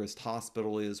the nearest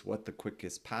hospital is, what the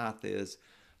quickest path is,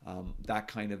 that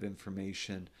kind of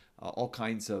information, all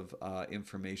kinds of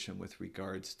information with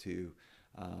regards to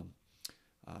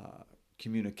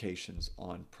communications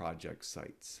on project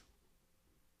sites.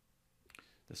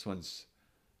 This one's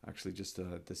actually just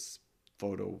this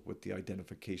photo with the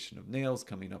identification of nails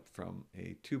coming up from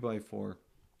a 2x4.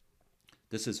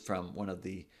 This is from one of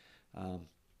the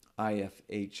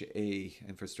IFHA,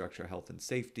 Infrastructure Health and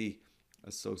Safety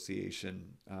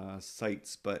Association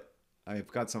sites, but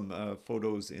I've got some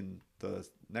photos in the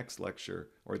next lecture,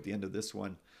 or at the end of this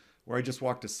one, where I just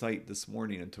walked a site this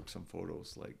morning and took some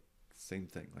photos. Like, same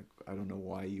thing. Like, I don't know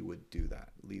why you would do that,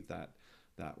 leave that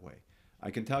way. I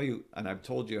can tell you, and I've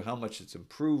told you how much it's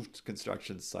improved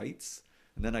construction sites,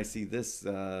 and then I see this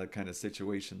kind of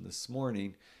situation this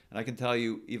morning, and I can tell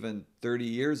you even 30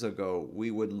 years ago,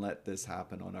 we wouldn't let this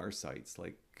happen on our sites.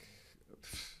 Like,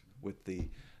 with the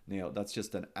nail, that's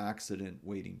just an accident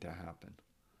waiting to happen.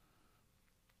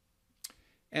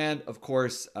 And of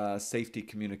course, safety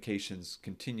communications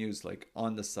continues, like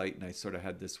on the site, and I sort of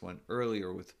had this one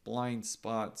earlier with blind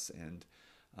spots and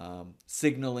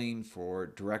signaling for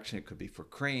direction. It could be for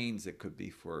cranes, it could be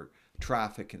for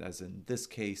traffic, and as in this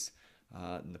case,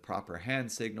 and the proper hand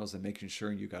signals, and making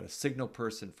sure you got a signal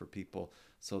person for people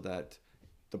so that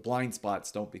the blind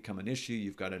spots don't become an issue.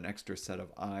 You've got an extra set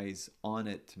of eyes on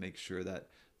it to make sure that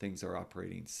things are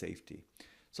operating safety.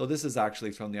 So this is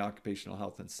actually from the Occupational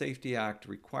Health and Safety Act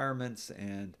requirements,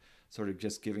 and sort of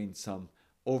just giving some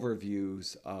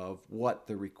overviews of what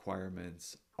the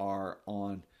requirements are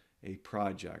on a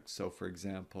project. So for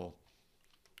example,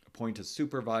 appoint a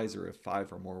supervisor if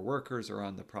 5 or more workers are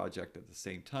on the project at the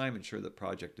same time. Ensure the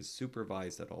project is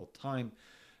supervised at all time.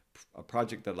 A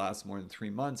project that lasts more than 3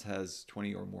 months, has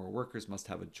 20 or more workers, must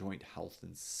have a joint health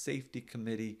and safety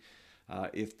committee.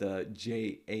 If the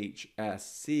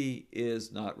JHSC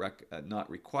is not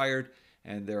required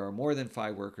and there are more than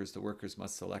 5 workers, the workers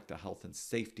must select a health and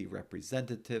safety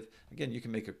representative. Again, you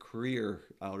can make a career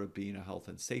out of being a health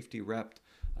and safety rep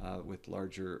with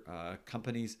larger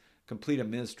companies. Complete a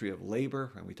Ministry of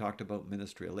Labor, and we talked about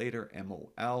Ministry of Labor,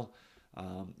 MOL,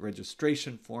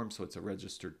 registration form, so it's a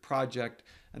registered project,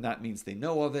 and that means they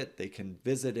know of it, they can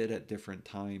visit it at different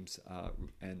times,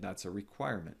 and that's a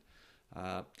requirement.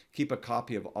 Keep a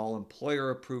copy of all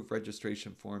employer-approved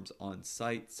registration forms on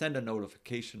site. Send a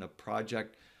notification of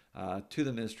project to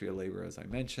the Ministry of Labor, as I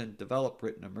mentioned. Develop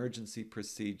written emergency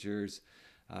procedures.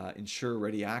 Ensure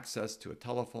ready access to a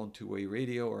telephone, two-way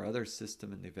radio, or other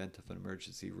system in the event of an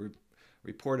emergency.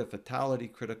 Report a fatality,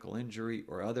 critical injury,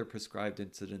 or other prescribed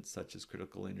incidents such as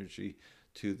critical injury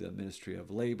to the Ministry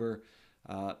of Labor.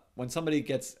 When somebody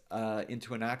gets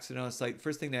into an accident on a site,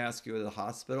 first thing they ask you at the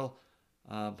hospital,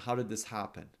 how did this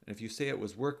happen? And if you say it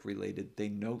was work-related, they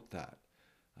note that.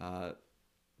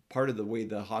 Part of the way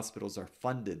the hospitals are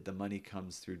funded, the money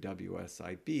comes through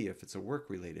WSIB if it's a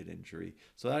work-related injury.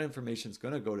 So that information is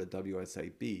going to go to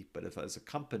WSIB, but if as a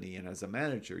company and as a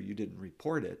manager you didn't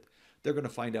report it, they're going to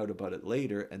find out about it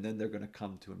later, and then they're going to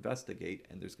come to investigate,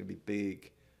 and there's going to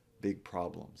be big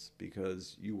problems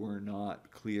because you were not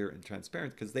clear and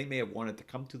transparent, because they may have wanted to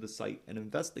come to the site and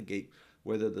investigate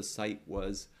whether the site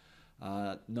was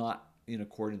not in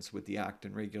accordance with the act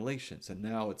and regulations, and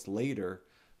now it's later,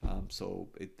 so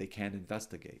they can't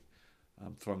investigate.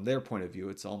 From their point of view,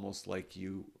 it's almost like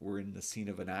you were in the scene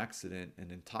of an accident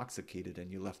and intoxicated,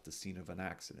 and you left the scene of an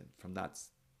accident. That's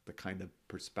the kind of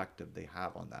perspective they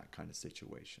have on that kind of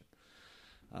situation.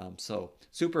 So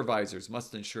supervisors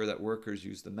must ensure that workers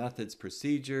use the methods,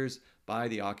 procedures by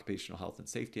the Occupational Health and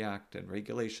Safety Act and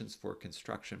regulations for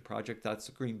construction project. That's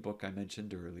the green book I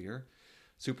mentioned earlier.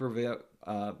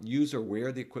 Use or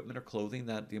wear the equipment or clothing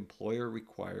that the employer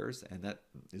requires and that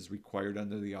is required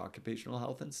under the Occupational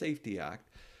Health and Safety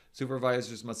Act.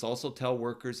 Supervisors must also tell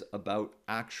workers about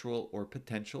actual or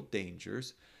potential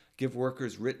dangers. Give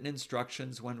workers written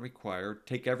instructions when required.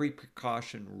 Take every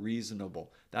precaution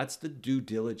reasonable. That's the due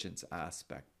diligence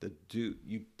aspect.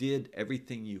 You did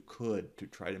everything you could to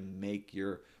try to make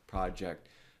your project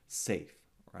safe,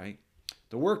 right?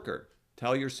 The worker,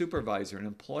 tell your supervisor and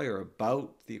employer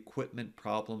about the equipment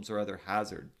problems or other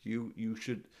hazard. You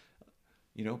should,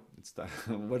 it's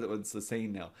what's the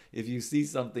saying now? If you see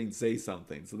something, say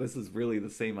something. So this is really the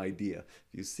same idea.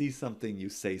 If you see something, you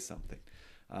say something.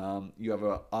 You have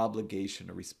an obligation,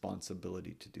 a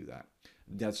responsibility to do that.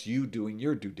 That's you doing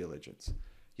your due diligence.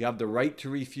 You have the right to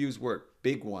refuse work.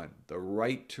 Big one. The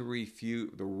right to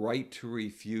refuse, the right to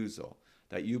refusal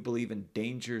that you believe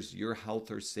endangers your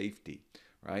health or safety,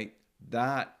 right?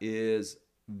 That is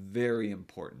very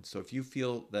important. So if you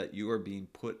feel that you are being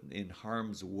put in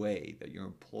harm's way, that your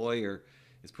employer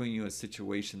is putting you in a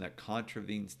situation that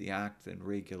contravenes the act and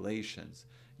regulations,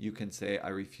 you can say, I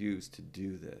refuse to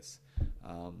do this.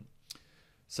 Um,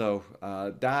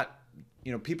 that,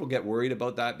 people get worried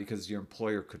about that because your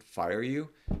employer could fire you.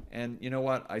 And you know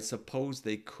what? I suppose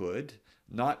they could.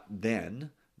 Not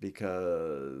then,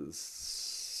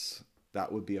 because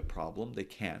that would be a problem. They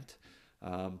can't.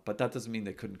 But that doesn't mean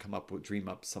they couldn't dream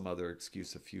up some other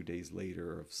excuse a few days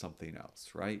later of something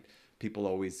else, right? People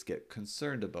always get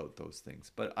concerned about those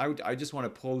things. But I just want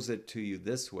to pose it to you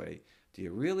this way. Do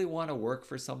you really want to work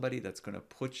for somebody that's going to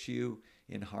put you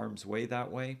in harm's way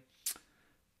that way?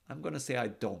 I'm going to say I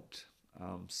don't.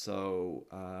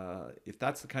 If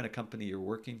that's the kind of company you're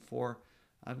working for,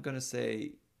 I'm going to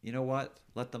say, you know what?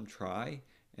 Let them try.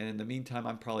 And in the meantime,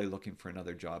 I'm probably looking for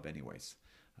another job anyways.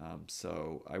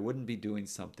 So I wouldn't be doing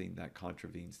something that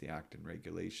contravenes the act and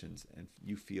regulations and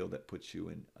you feel that puts you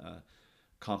in a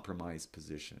compromised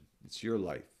position. It's your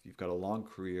life. You've got a long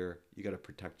career. You got to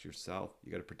protect yourself.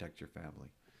 You got to protect your family.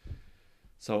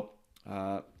 So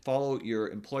follow your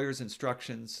employer's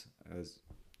instructions. As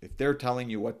if they're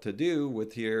telling you what to do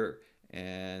with here,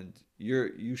 and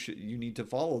you need to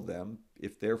follow them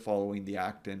if they're following the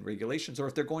act and regulations, or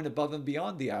if they're going above and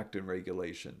beyond the act and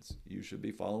regulations, you should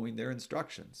be following their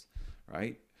instructions,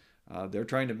 right? They're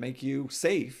trying to make you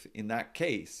safe in that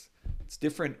case. It's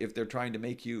different if they're trying to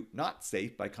make you not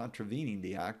safe by contravening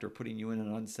the act or putting you in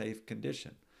an unsafe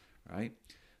condition, right?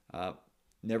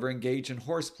 Never engage in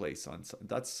horseplay.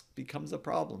 That becomes a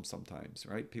problem sometimes,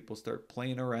 right? People start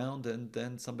playing around and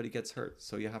then somebody gets hurt.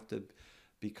 So you have to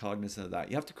be cognizant of that.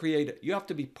 You have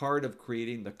to be part of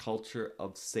creating the culture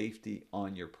of safety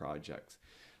on your projects.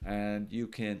 And you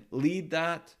can lead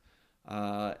that,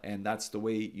 and that's the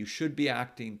way you should be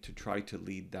acting, to try to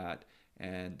lead that.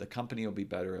 And the company will be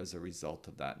better as a result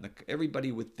of that. And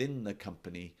everybody within the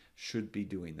company should be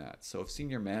doing that. So if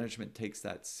senior management takes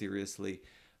that seriously,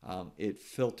 it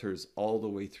filters all the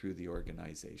way through the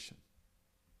organization.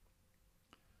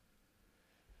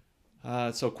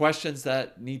 So questions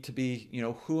that need to be,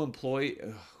 who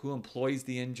employs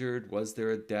the injured? Was there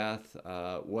a death?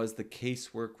 Was the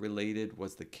casework related?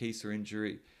 Was the case or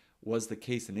injury? Was the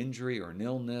case an injury or an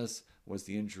illness? Was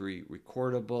the injury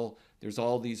recordable? There's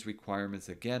all these requirements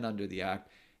again under the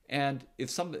act. And if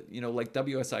some, like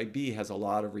WSIB has a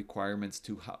lot of requirements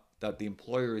that the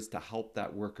employer is to help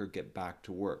that worker get back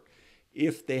to work.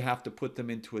 If they have to put them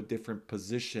into a different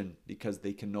position because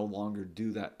they can no longer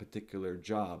do that particular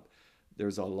job,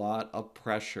 there's a lot of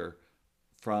pressure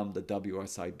from the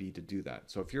WSIB to do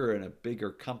that. So if you're in a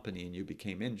bigger company and you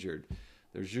became injured,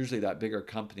 there's usually that bigger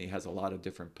company has a lot of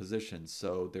different positions.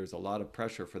 So there's a lot of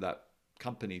pressure for that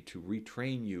company to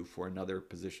retrain you for another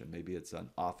position. Maybe it's an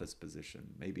office position.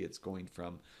 Maybe it's going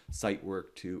from site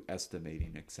work to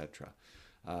estimating, etc.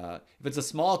 If it's a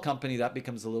small company, that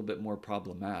becomes a little bit more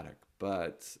problematic.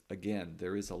 But again,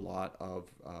 there is a lot of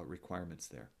requirements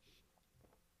there.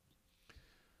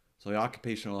 So the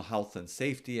Occupational Health and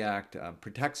Safety Act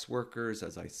protects workers,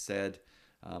 as I said,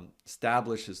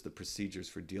 establishes the procedures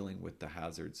for dealing with the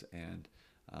hazards and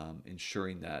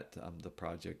ensuring that the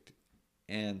project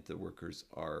and the workers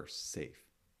are safe,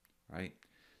 right?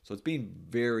 So it's being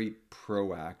very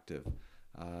proactive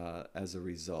as a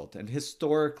result. And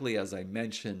historically, as I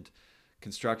mentioned,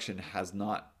 construction has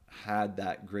not had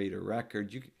that great a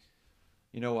record.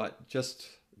 You know what? Just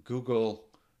Google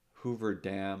Hoover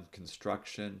Dam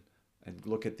construction and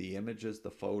look at the images,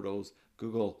 the photos.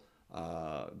 Google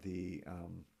the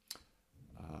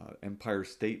Empire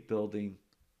State Building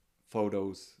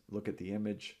photos. Look at the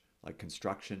image, like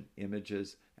construction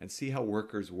images, and see how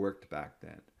workers worked back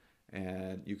then.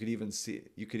 And you could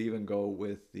even go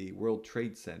with the World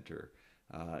Trade Center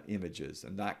images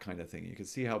and that kind of thing. You can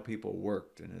see how people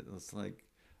worked, and it was like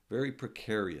very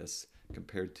precarious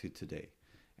compared to today.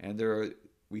 And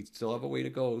we still have a way to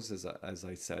go, as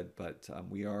I said, but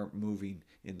we are moving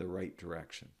in the right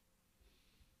direction.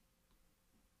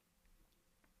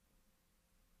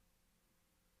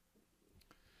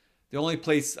 The only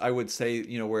place I would say,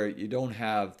 where you don't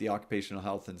have the Occupational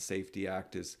Health and Safety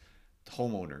Act is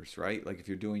homeowners, right? Like if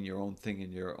you're doing your own thing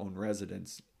in your own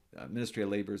residence, Ministry of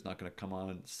Labor is not going to come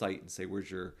on site and say,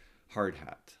 where's your hard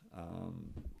hat?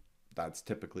 That's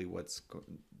typically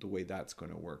the way that's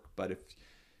going to work. But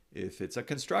if it's a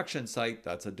construction site,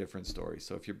 that's a different story.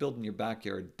 So if you're building your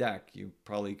backyard deck, you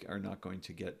probably are not going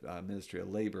to get Ministry of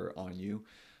Labor on you.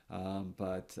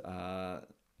 But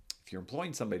If you're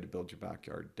employing somebody to build your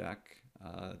backyard deck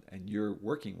and you're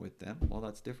working with them, well,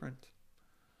 that's different.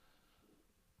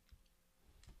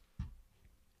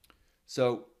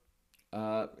 So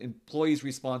employees'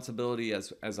 responsibility,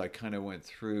 as I kind of went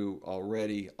through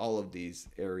already, all of these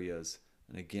areas.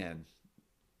 And again,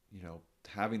 you know,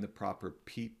 having the proper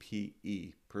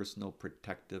PPE, personal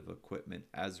protective equipment,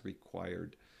 as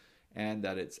required, and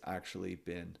that it's actually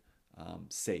been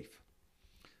safe.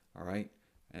 All right.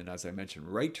 And as I mentioned,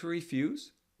 right to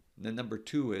refuse. And then number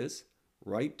 2 is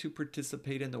right to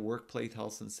participate in the Workplace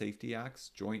Health and Safety Act's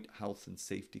Joint Health and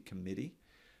Safety Committee.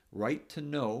 Right to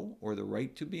know, or the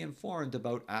right to be informed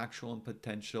about actual and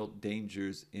potential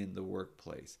dangers in the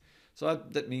workplace. So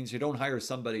that means you don't hire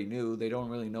somebody new, they don't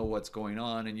really know what's going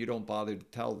on, and you don't bother to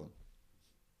tell them.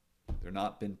 They're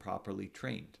not been properly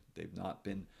trained. They've not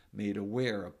been made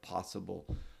aware of possible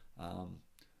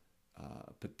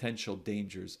potential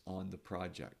dangers on the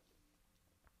project.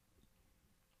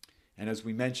 And as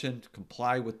we mentioned,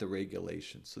 comply with the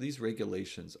regulations. So these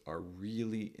regulations are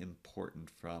really important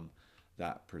from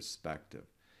that perspective.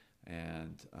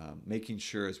 And making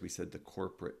sure, as we said, the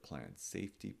corporate plan,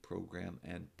 safety program,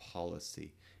 and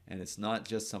policy. And it's not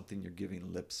just something you're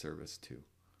giving lip service to.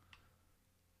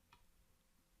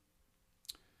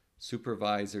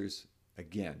 Supervisors,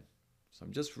 again, so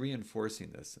I'm just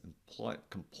reinforcing this,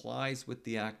 complies with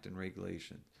the act and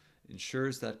regulations,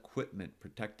 ensures that equipment,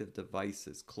 protective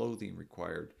devices, clothing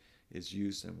required is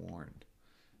used and worn,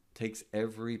 takes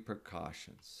every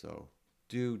precaution, so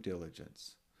due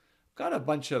diligence. I've got a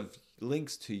bunch of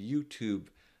links to YouTube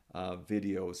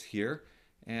videos here,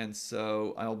 and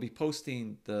so I'll be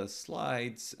posting the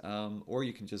slides, or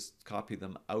you can just copy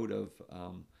them out of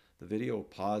the video,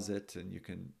 pause it, and you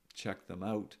can check them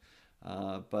out.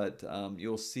 But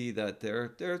you'll see that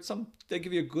there are some, they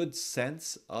give you a good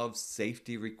sense of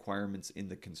safety requirements in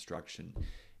the construction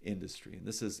industry. And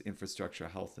this is Infrastructure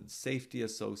Health and Safety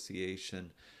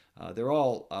Association. They're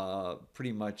all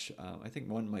pretty much, I think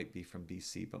one might be from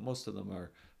BC, but most of them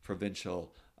are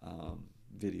provincial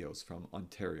videos from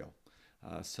Ontario.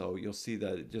 So you'll see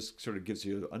that it just sort of gives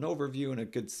you an overview and a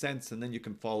good sense, and then you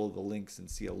can follow the links and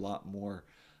see a lot more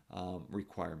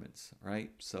requirements,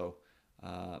 right? So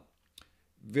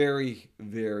very,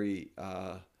 very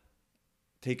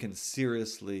taken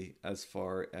seriously as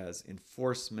far as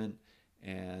enforcement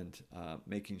and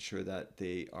making sure that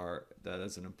that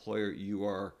as an employer you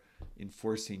are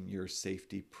enforcing your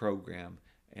safety program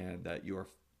and that you are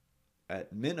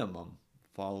at minimum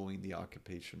following the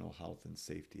Occupational Health and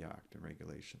Safety Act and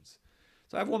regulations.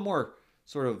 So I have one more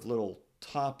sort of little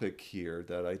topic here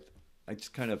that I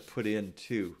just kind of put in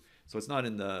too. So it's not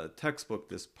in the textbook,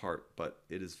 this part, but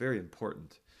it is very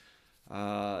important,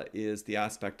 is the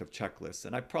aspect of checklists.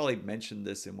 And I probably mentioned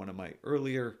this in one of my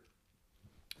earlier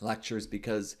lectures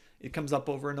because it comes up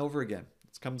over and over again.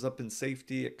 It comes up in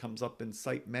safety, it comes up in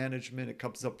site management, it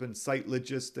comes up in site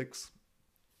logistics.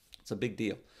 It's a big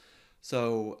deal.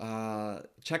 So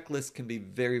checklists can be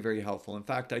very, very helpful. In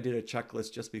fact, I did a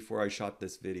checklist just before I shot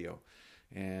this video,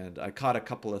 and I caught a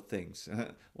couple of things.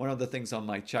 One of the things on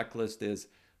my checklist is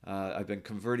I've been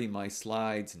converting my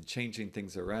slides and changing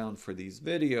things around for these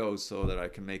videos so that I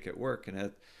can make it work, and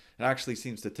it actually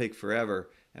seems to take forever.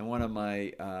 And one of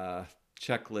my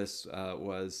checklists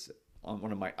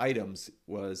one of my items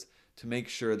was to make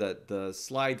sure that the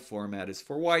slide format is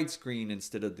for widescreen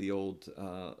instead of the old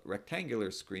rectangular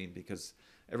screen, because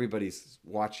everybody's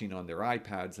watching on their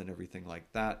iPads and everything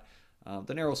like that.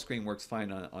 The narrow screen works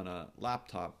fine on a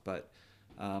laptop, but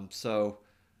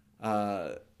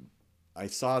I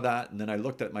saw that, and then I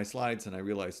looked at my slides and I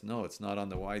realized, no, it's not on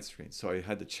the widescreen. So I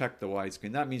had to check the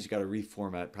widescreen. That means you got to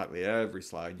reformat practically every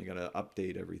slide, and you got to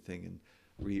update everything and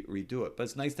redo it. But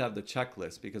it's nice to have the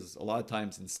checklist, because a lot of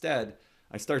times instead,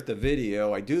 I start the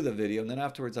video, I do the video, and then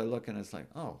afterwards I look and it's like,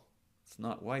 oh, it's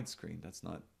not widescreen. That's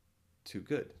not too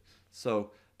good.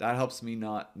 So that helps me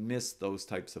not miss those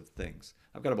types of things.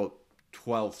 I've got about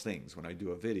 12 things when I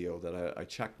do a video that I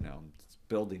check now. I'm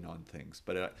building on things,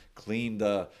 but I clean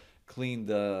the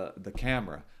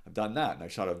camera. I've done that, and I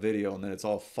shot a video, and then it's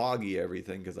all foggy,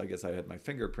 everything, because I guess I had my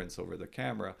fingerprints over the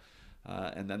camera,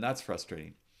 and then that's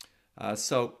frustrating.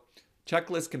 So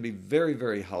checklists can be very,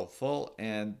 very helpful,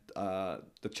 and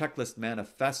the Checklist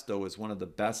Manifesto is one of the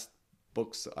best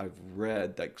books I've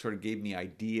read that sort of gave me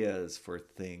ideas for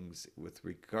things with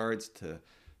regards to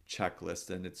checklists,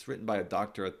 and it's written by a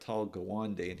Dr. Atul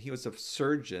Gawande, and he was a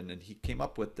surgeon, and he came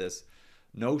up with this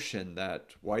notion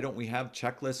that why don't we have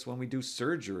checklists when we do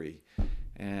surgery?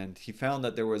 And he found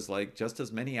that there was like just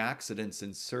as many accidents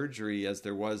in surgery as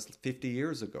there was 50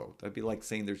 years ago. That'd be like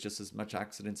saying there's just as much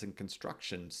accidents in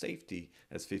construction safety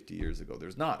as 50 years ago.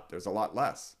 There's not. There's a lot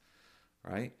less,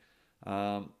 right?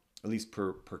 At least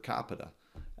per capita.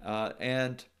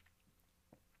 And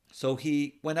so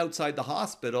he went outside the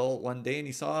hospital one day and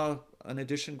he saw an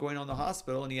addition going on in the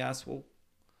hospital, and he asked, well,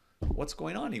 what's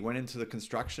going on? He went into the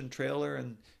construction trailer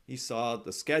and he saw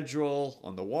the schedule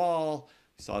on the wall.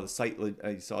 He saw the site.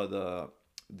 He saw the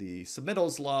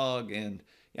submittals log, and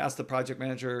he asked the project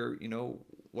manager,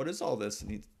 what is all this?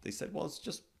 And they said, well, it's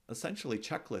just essentially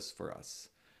checklists for us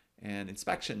and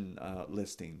inspection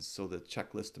listings. So the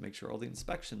checklist to make sure all the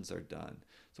inspections are done.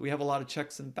 So we have a lot of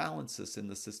checks and balances in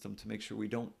the system to make sure we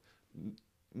don't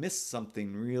miss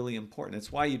something really important.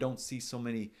 It's why you don't see so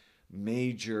many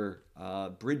major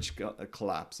bridge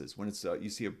collapses. When it's you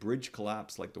see a bridge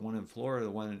collapse like the one in Florida,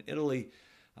 the one in Italy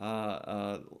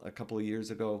a couple of years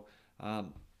ago, it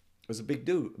was a big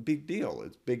deal.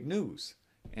 It's big news.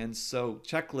 And so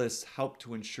checklists help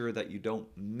to ensure that you don't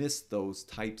miss those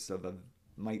types of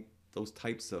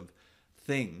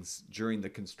things during the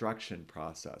construction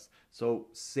process. So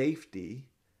safety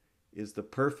is the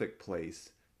perfect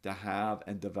place to have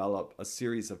and develop a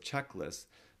series of checklists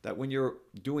that when you're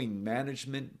doing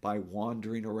management by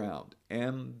wandering around,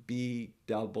 MBWA,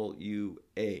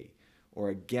 or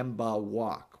a Gemba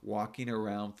walk, walking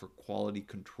around for quality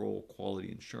control,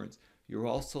 quality assurance, you're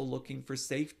also looking for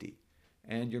safety,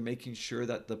 and you're making sure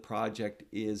that the project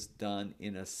is done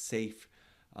in a safe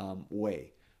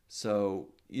way. So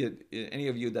any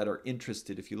of you that are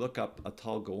interested, if you look up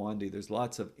Atal Gawande, there's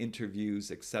lots of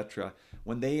interviews, etc.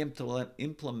 When they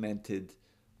implemented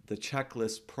the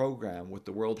checklist program with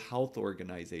the World Health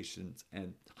Organization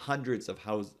and hundreds of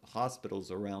hospitals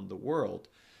around the world,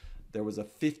 there was a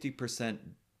 50%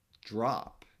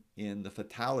 drop in the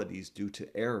fatalities due to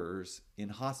errors in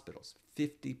hospitals.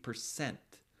 50%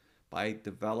 by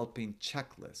developing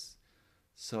checklists.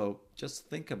 So just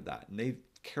think of that. And they've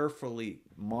carefully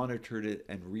monitored it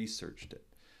and researched it.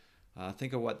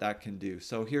 Think of what that can do.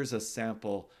 So here's a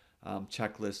sample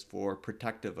checklist for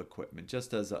protective equipment,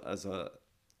 just as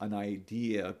an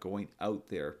idea going out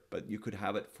there, but you could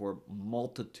have it for a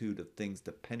multitude of things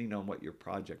depending on what your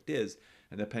project is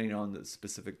and depending on the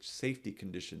specific safety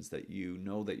conditions that you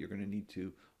know that you're going to need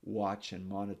to watch and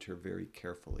monitor very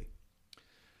carefully.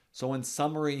 So in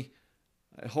summary,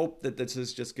 I hope that this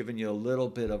has just given you a little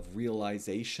bit of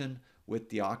realization with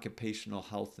the Occupational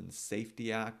Health and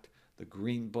Safety Act, the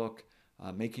Green Book,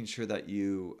 making sure that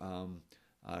you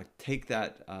take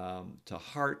that to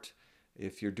heart.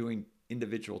 If you're doing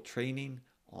individual training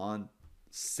on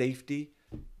safety,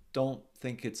 don't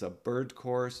think it's a bird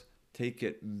course. Take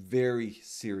it very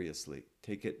seriously.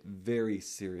 Take it very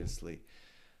seriously.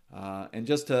 And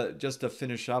just to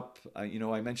finish up, I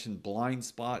mentioned blind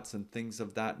spots and things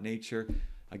of that nature.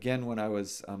 Again, when I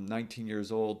was 19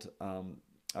 years old,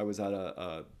 I was at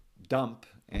a dump,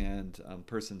 and a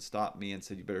person stopped me and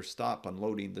said, "You better stop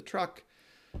unloading the truck."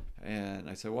 And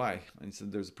I said, "Why?" And he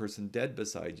said, "There's a person dead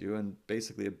beside you," and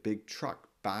basically a big truck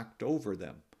backed over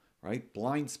them, right?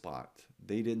 Blind spot.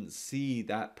 They didn't see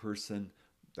that person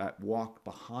that walked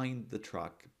behind the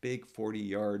truck, big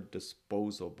 40-yard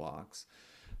disposal box,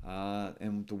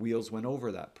 and the wheels went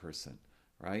over that person,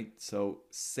 right? So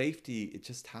safety, it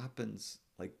just happens,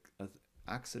 like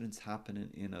accidents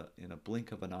happen in a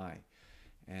blink of an eye.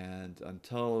 And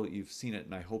until you've seen it,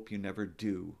 and I hope you never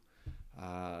do,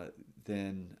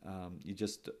 then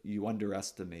you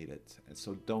underestimate it. And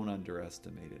so don't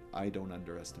underestimate it. I don't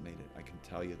underestimate it. I can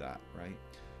tell you that, right?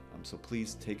 So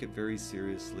please take it very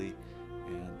seriously,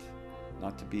 and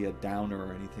not to be a downer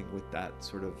or anything with that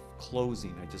sort of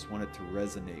closing. I just want it to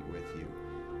resonate with you.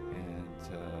 And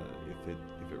if it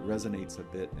resonates a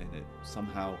bit and it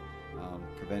somehow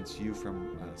prevents you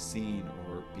from seeing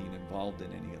or being involved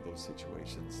in any of those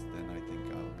situations, then I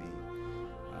think I'll be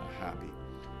happy.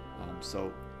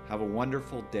 So have a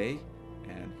wonderful day,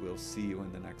 and we'll see you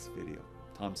in the next video.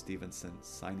 Tom Stephenson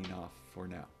signing off for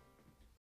now.